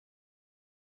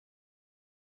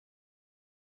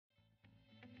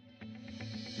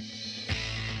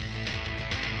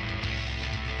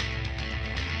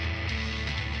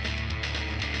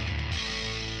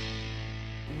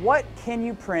what can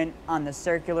you print on the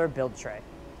circular build tray?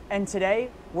 And today,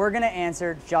 we're gonna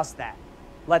answer just that.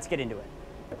 Let's get into it.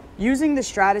 Using the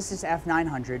Stratasys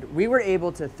F900, we were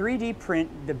able to 3D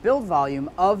print the build volume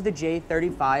of the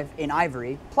J35 in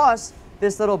ivory, plus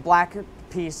this little black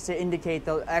piece to indicate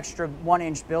the extra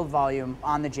 1-inch build volume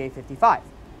on the J55.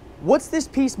 What's this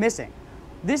piece missing?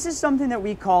 This is something that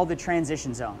we call the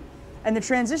transition zone. And the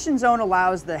transition zone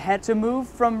allows the head to move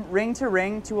from ring to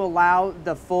ring to allow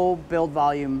the full build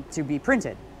volume to be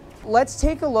printed. Let's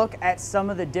take a look at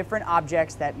some of the different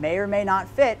objects that may or may not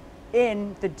fit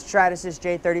in the Stratasys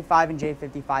J35 and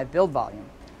J55 build volume.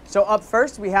 So up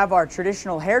first, we have our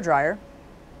traditional hairdryer.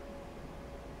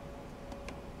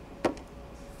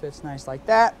 Fits nice like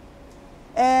that.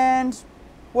 And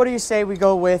what do you say we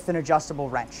go with an adjustable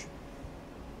wrench?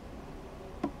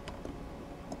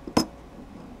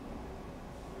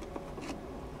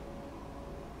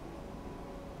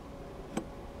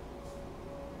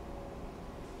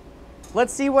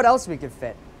 Let's see what else we could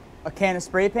fit. A can of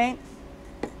spray paint.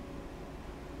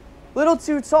 Little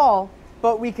too tall,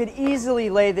 but we could easily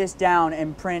lay this down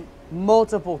and print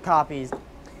multiple copies.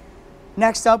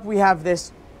 Next up, we have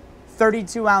this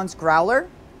 32-ounce growler.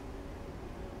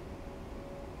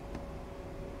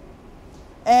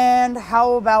 And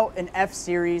how about an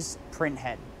F-series print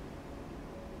head?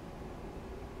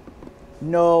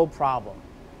 No problem.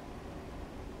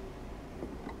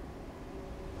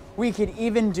 We could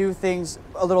even do things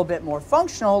a little bit more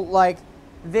functional, like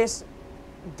this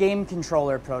game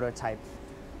controller prototype.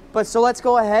 But so let's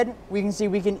go ahead. We can see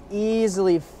we can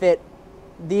easily fit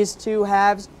these two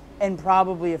halves and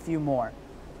probably a few more.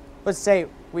 Let's say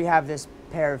we have this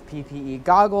pair of PPE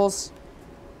goggles,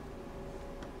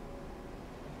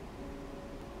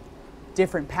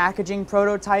 different packaging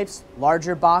prototypes,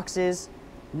 larger boxes,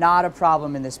 not a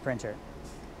problem in this printer.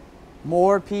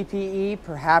 More PPE,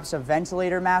 perhaps a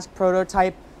ventilator mask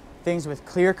prototype, things with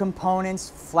clear components,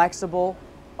 flexible,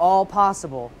 all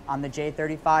possible on the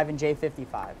J35 and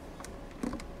J55.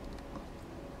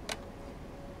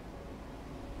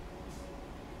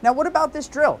 Now what about this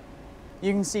drill?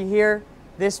 You can see here,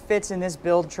 this fits in this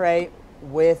build tray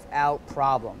without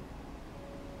problem.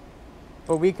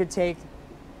 But we could take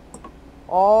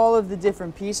all of the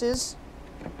different pieces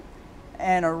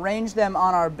and arrange them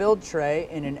on our build tray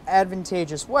in an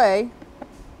advantageous way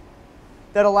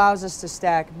that allows us to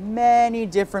stack many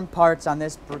different parts on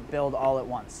this build all at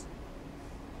once.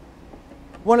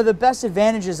 One of the best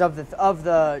advantages of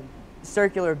the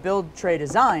circular build tray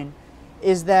design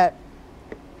is that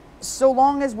so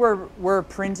long as we're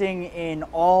printing in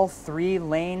all 3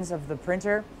 lanes of the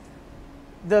printer,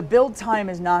 the build time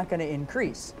is not going to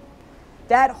increase.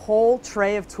 That whole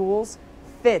tray of tools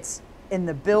fits in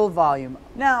the build volume.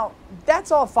 Now,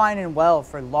 that's all fine and well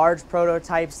for large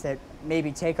prototypes that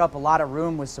maybe take up a lot of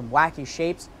room with some wacky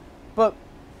shapes, but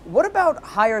what about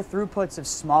higher throughputs of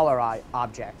smaller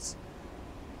objects?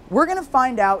 We're gonna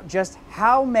find out just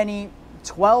how many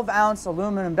 12-ounce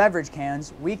aluminum beverage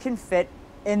cans we can fit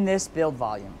in this build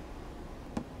volume.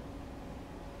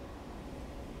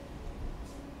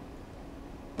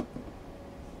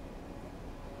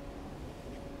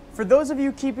 For those of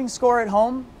you keeping score at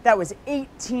home, that was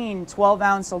 18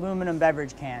 12-ounce aluminum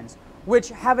beverage cans, which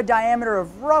have a diameter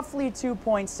of roughly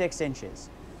 2.6 inches.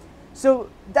 So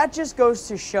that just goes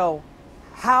to show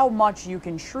how much you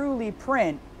can truly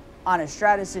print on a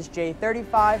Stratasys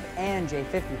J35 and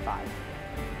J55.